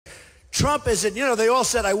Trump isn't, you know, they all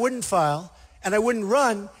said I wouldn't file and I wouldn't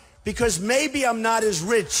run because maybe I'm not as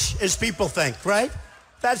rich as people think, right?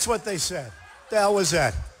 That's what they said. The hell was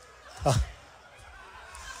that?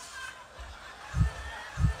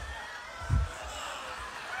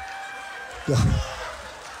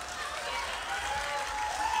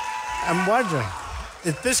 I'm wondering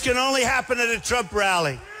if this can only happen at a Trump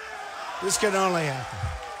rally. This can only happen.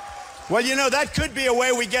 Well, you know, that could be a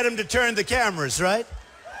way we get him to turn the cameras, right?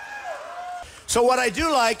 So what I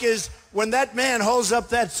do like is when that man holds up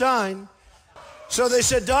that sign, so they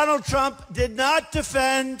said Donald Trump did not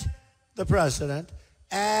defend the president,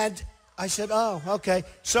 and I said, oh, okay.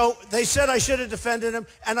 So they said I should have defended him,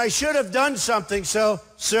 and I should have done something, so,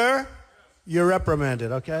 sir, you're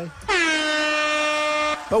reprimanded, okay?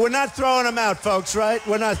 But we're not throwing him out, folks, right?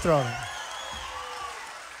 We're not throwing him.